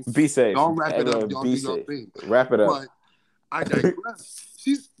listening, be safe. y'all wrap it up. Everyone, Y'all be do your safe. thing. Wrap it up. But I digress.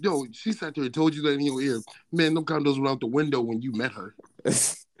 She sat there and told you that in your ear. Man, them condoms went out the window when you met her.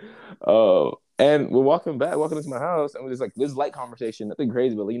 Oh, and we're walking into my house, and we're just like, this light conversation, nothing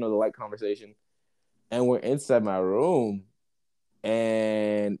crazy, but the light conversation. And we're inside my room,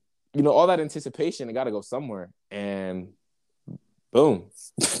 and all that anticipation, it got to go somewhere. And boom,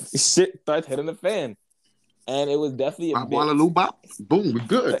 shit starts hitting the fan. And it was definitely a bit. Bop. Boom, we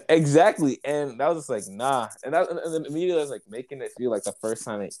good. Exactly. And that was just like, nah. And then immediately I was like making it feel like the first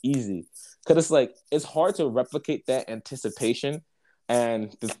time it's easy. Cause it's like, it's hard to replicate that anticipation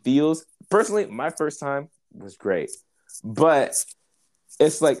and the feels. Personally, my first time was great. But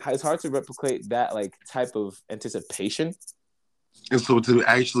it's like, it's hard to replicate that like type of anticipation. And so to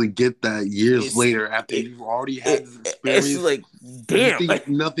actually get that years later after you've already had this experience, it's like, damn. You think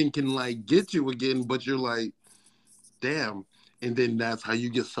nothing can like get you again, but you're like, damn. And then that's how you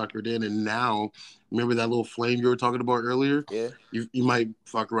get suckered in. And now, remember that little flame you were talking about earlier? Yeah. You might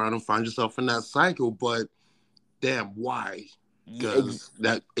fuck around and find yourself in that cycle, but damn, why? Because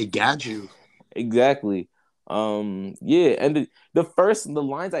it got you. Exactly. Yeah, and the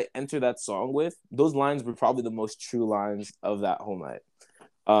lines I enter that song with, those lines were probably the most true lines of that whole night.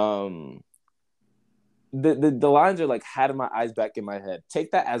 The lines are like, had my eyes back in my head.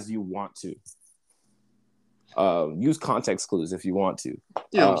 Take that as you want to. Use context clues if you want to. You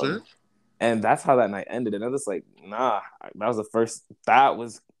know what I'm saying? And that's how that night ended. And I was like, nah, that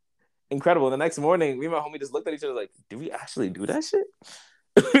was incredible. The next morning, me and my homie just looked at each other like, did we actually do that shit?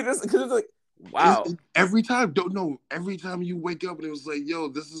 Because it's like, wow. Every time you wake up and it was like, yo,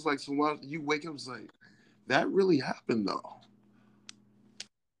 this is like someone, you wake up, it's like, that really happened though.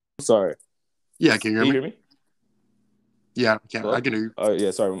 I'm sorry. Yeah, can you hear me? Yeah, I can hear you. Oh,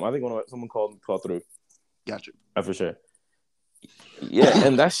 yeah, sorry. I think someone called through. Gotcha. For sure. Yeah,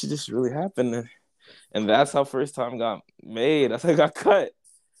 and that shit just really happened. And that's how first time got made. That's how it got cut.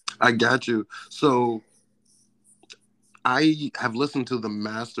 I got you. So I have listened to the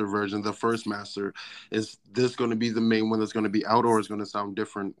master version, the first master. Is this going to be the main one that's going to be out, or is going to sound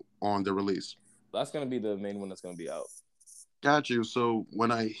different on the release? That's going to be the main one that's going to be out. Got you. So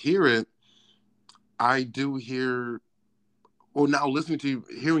when I hear it, I do hear, well, now listening to you,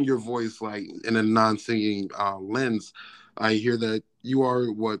 hearing your voice like in a non-singing lens, I hear that you are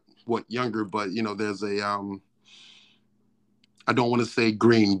what younger, but there's a I don't want to say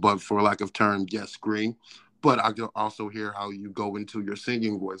green, but for lack of term, yes, green. But I can also hear how you go into your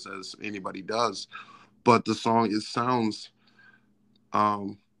singing voice, as anybody does. But the song, it sounds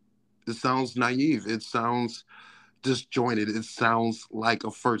naive. It sounds disjointed. It sounds like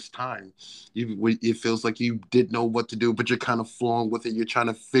a first time. It feels like you didn't know what to do, but you're kind of flowing with it. You're trying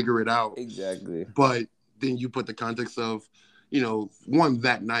to figure it out. Exactly. But then you put the context of, one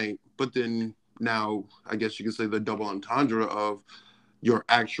that night, but then now I guess you could say the double entendre of your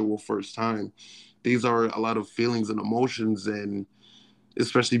actual first time. These are a lot of feelings and emotions, and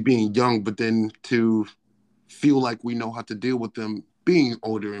especially being young, but then to feel like we know how to deal with them, being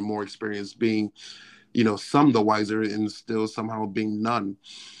older and more experienced, being, some the wiser and still somehow being none.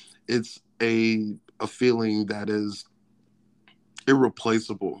 It's a feeling that is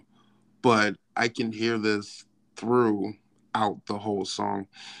irreplaceable, but I can hear this throughout the whole song.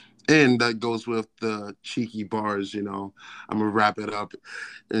 And that goes with the cheeky bars, I'm gonna wrap it up.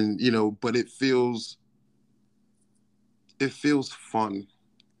 And but it feels fun.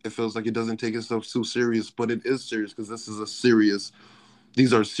 It feels like it doesn't take itself too serious, but it is serious because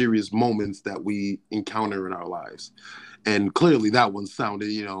these are serious moments that we encounter in our lives. And clearly that one sounded,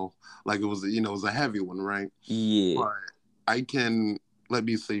 like it was, it was a heavy one, right? Yeah. But let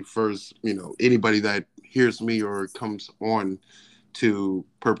me say first, anybody that hears me or comes on to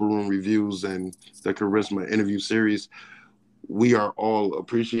Purple Room Reviews and the Karisma interview series, we are all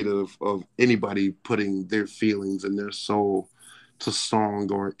appreciative of anybody putting their feelings and their soul to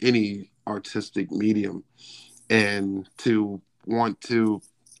song or any artistic medium. And to want to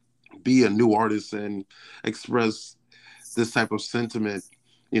be a new artist and express this type of sentiment,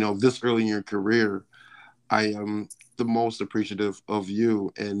 this early in your career, I am the most appreciative of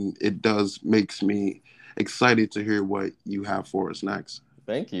you, and it does makes me excited to hear what you have for us next.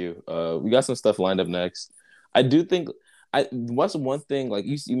 Thank you. We got some stuff lined up next. I do think I what's one thing like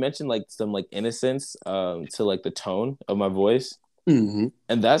you mentioned like some like innocence to like the tone of my voice, Hmm.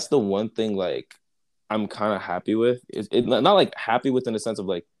 and that's the one thing like I'm kind of happy with. Not like happy with in the sense of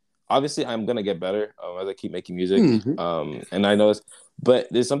like obviously I'm gonna get better as I keep making music. Hmm. And I know it's, but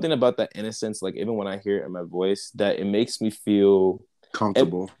there's something about that innocence, like even when I hear it in my voice, that it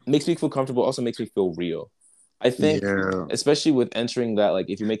Comfortable. makes me feel comfortable. Also makes me feel real. I think, Yeah. especially with entering that, like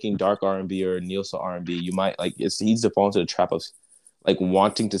if you're making dark R&B or neo soul R&B, you might like it's easy to fall into the trap of like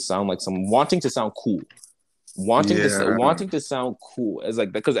wanting to sound cool, Yeah. wanting to sound cool as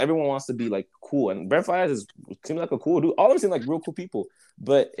like because everyone wants to be like cool and Brent Fayez is seems like a cool dude. All of them seem like real cool people.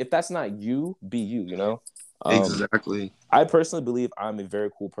 But if that's not you, be you. You know. Um, Exactly. I personally believe I'm a very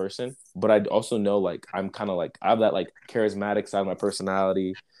cool person, but I also know like I'm kind of like I have that like charismatic side of my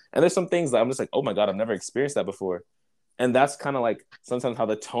personality, and there's some things that I'm just like, oh my god, I've never experienced that before, and that's kind of like sometimes how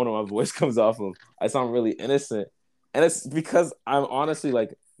the tone of my voice comes off of. I sound really innocent, and it's because I'm honestly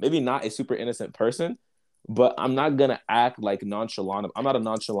like maybe not a super innocent person, but I'm not gonna act like nonchalant. I'm not a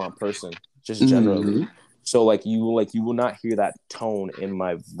nonchalant person, just generally. Hmm. So like you will not hear that tone in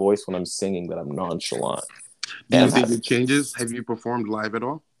my voice when I'm singing that I'm nonchalant. Do And you I'm think happy. it changes? Have you performed live at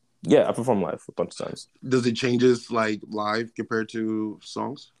all? Yeah, I perform live a bunch of times. Does it changes like live compared to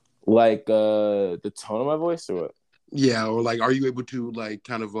songs? Like the tone of my voice or what? Yeah, or like, are you able to like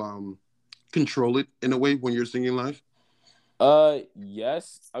kind of control it in a way when you're singing live?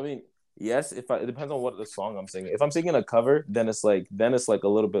 Yes. I mean, yes, if it depends on what the song I'm singing. If I'm singing a cover, then it's like a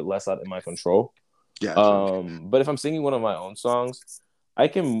little bit less out in my control. Gotcha. But if I'm singing one of my own songs, I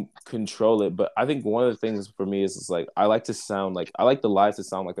can control it. But I think one of the things for me is like I like the live to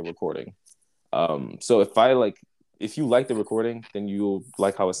sound like the recording. So if you like the recording, then you'll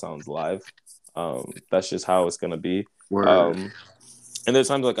like how it sounds live. That's just how it's gonna be. Word. Um, and there's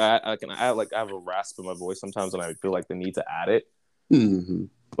times like I can add like I have a rasp in my voice sometimes when I feel like the need to add it. Hmm.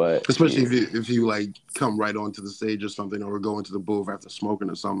 But Especially yeah, if you like come right onto the stage or something, or go into the booth after smoking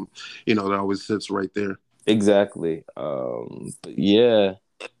or something, that always sits right there. exactly. But yeah,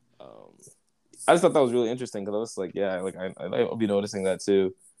 um, I just thought that was really interesting because I was like, yeah, like I'll be noticing that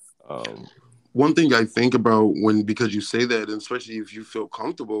too. Um, One thing I think about when because you say that, and especially if you feel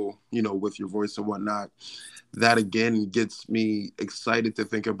comfortable, with your voice and whatnot, that again gets me excited to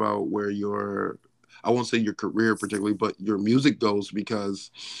think about where your I won't say your career particularly, but your music goes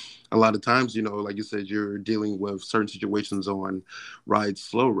because a lot of times, like you said, you're dealing with certain situations on Ride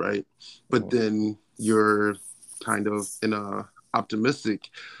Slow, right? But then you're kind of in a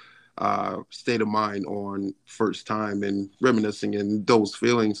optimistic state of mind on First Time and reminiscing and those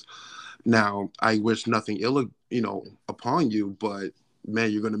feelings. Now, I wish nothing ill, upon you, but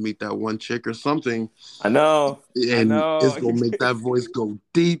man, you're gonna meet that one chick or something, I know, I and it's know. gonna make that voice go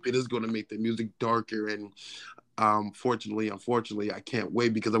deep. It is gonna make the music darker, and unfortunately, I can't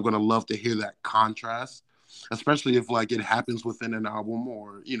wait because I'm gonna love to hear that contrast, especially if like it happens within an album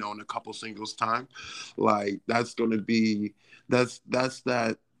or in a couple singles time. Like that's gonna be that's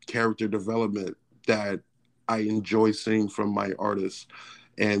that character development that I enjoy seeing from my artists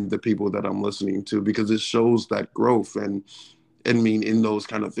and the people that I'm listening to because it shows that growth and mean in those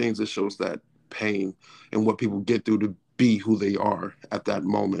kind of things it shows that pain and what people get through to be who they are at that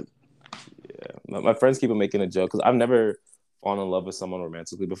moment. Yeah, my friends keep on making a joke because I've never fallen in love with someone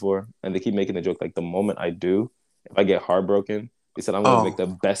romantically before, and they keep making the joke like the moment I do, if I get heartbroken, they said I'm gonna make Oh,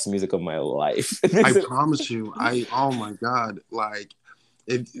 the best music of my life. I promise you, oh my god, like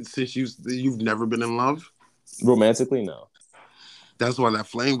since you've never been in love, Romantically, no. that's why that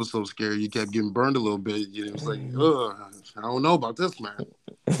flame was so scary. You kept getting burned a little bit. It was like, ugh, I don't know about this, man.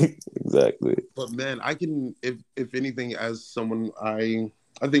 Exactly. But man, I can, if anything, as someone, I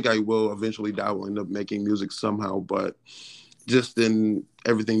think I will eventually die. Will end up making music somehow, but just in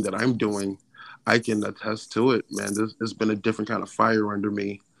everything that I'm doing, I can attest to it, man. There's been a different kind of fire under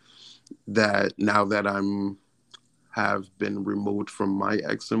me that now that I'm have been removed from my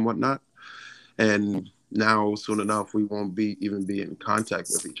ex and whatnot. And now, soon enough, we won't be even be in contact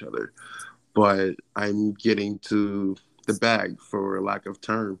with each other. But I'm getting to the bag, for lack of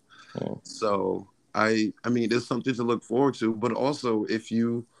term. Mm. So I mean, it's something to look forward to. But also, if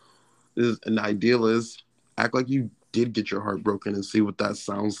you is an idealist, act like you did get your heart broken and see what that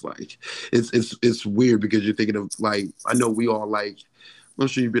sounds like. It's weird because you're thinking of like I know we all like I'm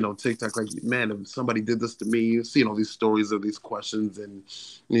sure you've been on TikTok like man if somebody did this to me, you're seeing all these stories of these questions and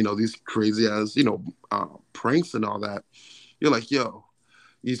these crazy ass pranks and all that. You're like yo,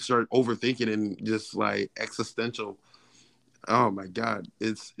 you start overthinking and just like existential. Oh my god,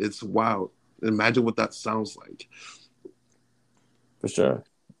 it's wild. Imagine what that sounds like. For sure.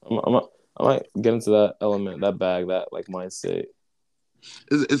 I might get into that element, that bag, that like mind state.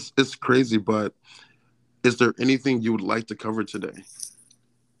 It's crazy, but is there anything you would like to cover today?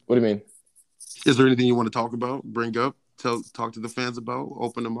 What do you mean? Is there anything you want to talk about, bring up, talk to the fans about,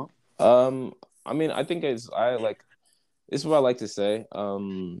 open them up? Um, I mean, I think it's I like this is what I like to say.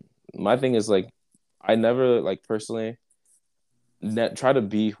 My thing is like I never like personally try to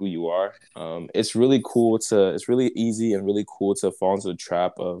be who you are. It's really cool to it's really easy and really cool to fall into the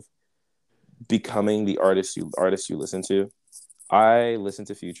trap of becoming the artist you listen to. I listen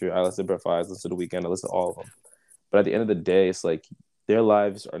to Future, I listen to Brett Fives, listen to The Weeknd, I listen to all of them. But at the end of the day, it's like their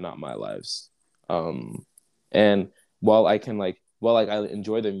lives are not my lives. Um, and while like I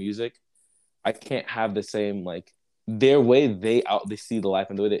enjoy their music, I can't have the same like their way they see the life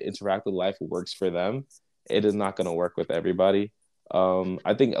and the way they interact with life works for them. It is not going to work with everybody.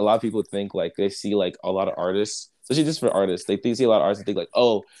 I think a lot of people think like they see like a lot of artists, especially just for artists, they see a lot of artists and think like,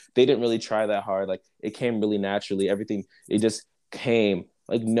 oh, they didn't really try that hard. Like it came really naturally. Everything it just came.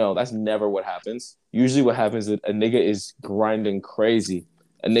 Like no, that's never what happens. Usually, what happens is a nigga is grinding crazy.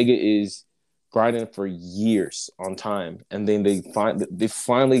 A nigga is grinding for years on time, and then they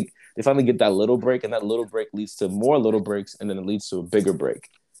finally get that little break, and that little break leads to more little breaks, and then it leads to a bigger break.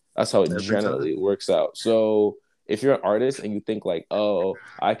 That's how it Every time. generally works out. So if you're an artist and you think like, oh,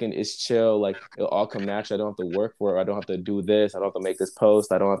 it's chill, like it'll all come naturally. I don't have to work for it. I don't have to do this. I don't have to make this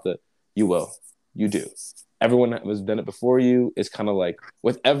post. I don't have to. You will. You do. Everyone that has done it before you. It's kind of like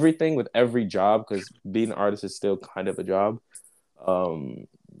with everything, with every job, because being an artist is still kind of a job. Um,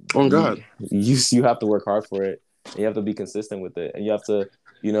 Oh you God, you have to work hard for it, and you have to be consistent with it, and you have to,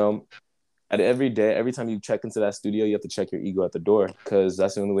 you know, at every day, every time you check into that studio, you have to check your ego at the door because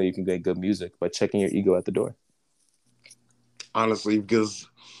that's the only way you can get good music by checking your ego at the door. honestly, because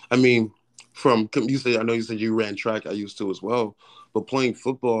I mean, from you say I know you said you ran track. I used to as well, but playing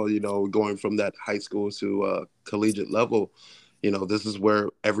football, going from that high school to collegiate level, this is where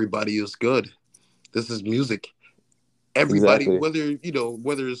everybody is good. This is music. Everybody, Exactly,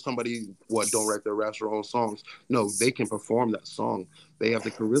 whether it's somebody what don't write their raps or own songs, no, they can perform that song. They have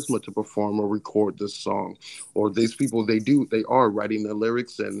the charisma to perform or record this song. Or these people, they are writing the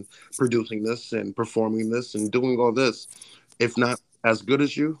lyrics and producing this and performing this and doing all this. If not as good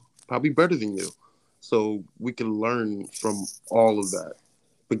as you, probably better than you. So we can learn from all of that.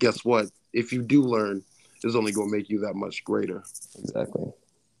 But guess what? If you do learn, it's only going to make you that much greater. exactly.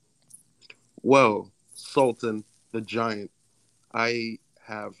 Well, Sultan the Giant, I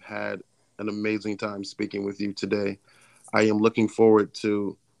have had an amazing time speaking with you today. I am looking forward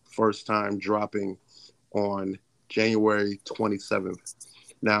to first time dropping on January 27th.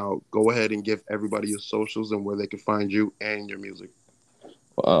 Now, go ahead and give everybody your socials and where they can find you and your music.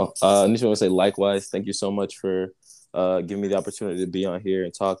 Wow. I just want to say likewise. Thank you so much for giving me the opportunity to be on here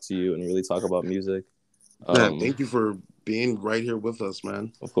and talk to you and really talk about music. Man, Um, thank you for being right here with us,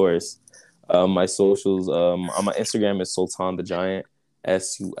 man. of course. My socials on my Instagram is Sultan the Giant,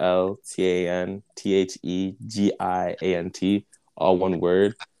 SultanTheGiant, all one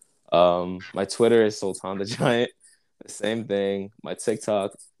word. My Twitter is Sultan the Giant, same thing. My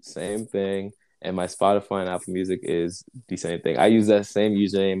TikTok, same thing. And my Spotify and Apple Music is the same thing. I use that same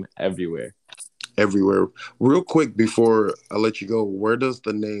username everywhere. Everywhere. Real quick before I let you go, where does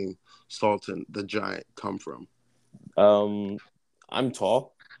the name Sultan the Giant come from? Um, I'm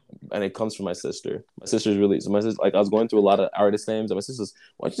tall, and it comes from my sister. My sister's really so my sister like I was going through a lot of artist names, and my sister's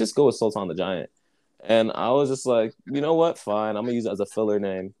why don't you just go with Sultan the Giant? And I was just like, you know what? Fine, I'm gonna use it as a filler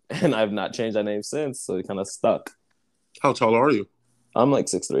name, and I've not changed that name since. So it kind of stuck. How tall are you? I'm like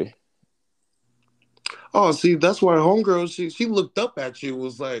 6'3". Oh, see, that's why homegirl she looked up at you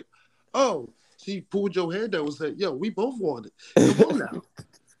was like, oh, she pulled your hair down. Was like, yo, we both want it. Come on now.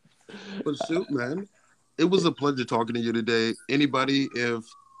 But shoot, man, it was a pleasure talking to you today. Anybody, if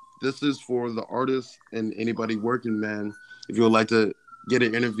this is for the artists and anybody working, man, if you would like to get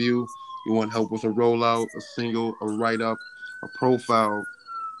an interview, you want help with a rollout, a single, a write up, a profile,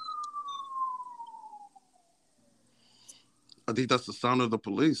 I think that's the sound of the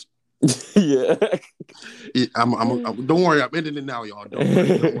police. Yeah. Yeah, don't worry, I'm ending it now, y'all.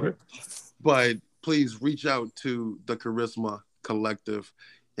 Don't worry. But please reach out to the Karisma Collective,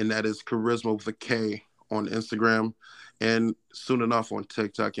 and that is Charisma with a K on Instagram and soon enough on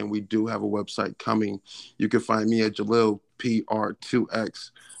TikTok. And we do have a website coming. You can find me at Jalil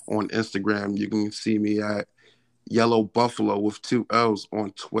PR2X on Instagram. You can see me at Yellow Buffalo with two L's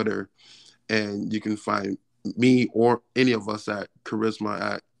on Twitter. And you can find me or any of us at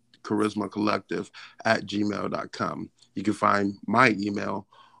Charisma Collective at gmail.com. You can find my email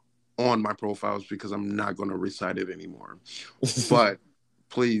on my profiles because I'm not going to recite it anymore. But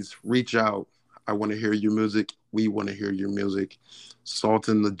please reach out. I want to hear your music. We want to hear your music.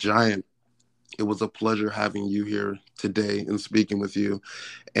 Sultan the Giant, it was a pleasure having you here today and speaking with you.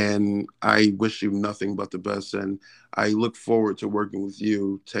 And I wish you nothing but the best. And I look forward to working with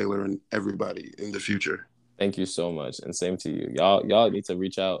you, Taylor, and everybody in the future. Thank you so much, and same to you. Y'all need to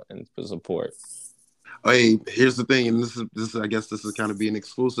reach out and put support. Hey, here's the thing, and this is I guess this is kind of being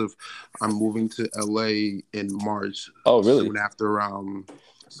exclusive. I'm moving to LA in March, Oh, really? soon after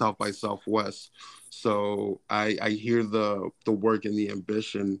South by Southwest. So I hear the work and the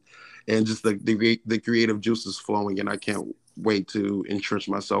ambition, and just the creative juices flowing, and I can't wait to entrench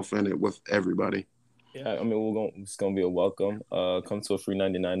myself in it with everybody. Yeah, I mean, it's gonna be a welcome. Come to a free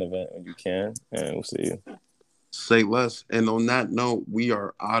 99 event when you can, and we'll see you. Say less. And on that note, we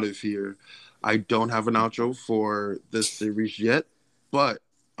are out of here. I don't have an outro for this series yet, but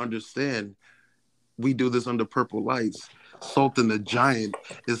understand we do this under purple lights. Sultan the Giant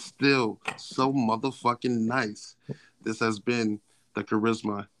is still so motherfucking nice. This has been the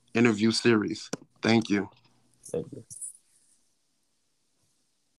Charisma interview series. Thank you. Thank you.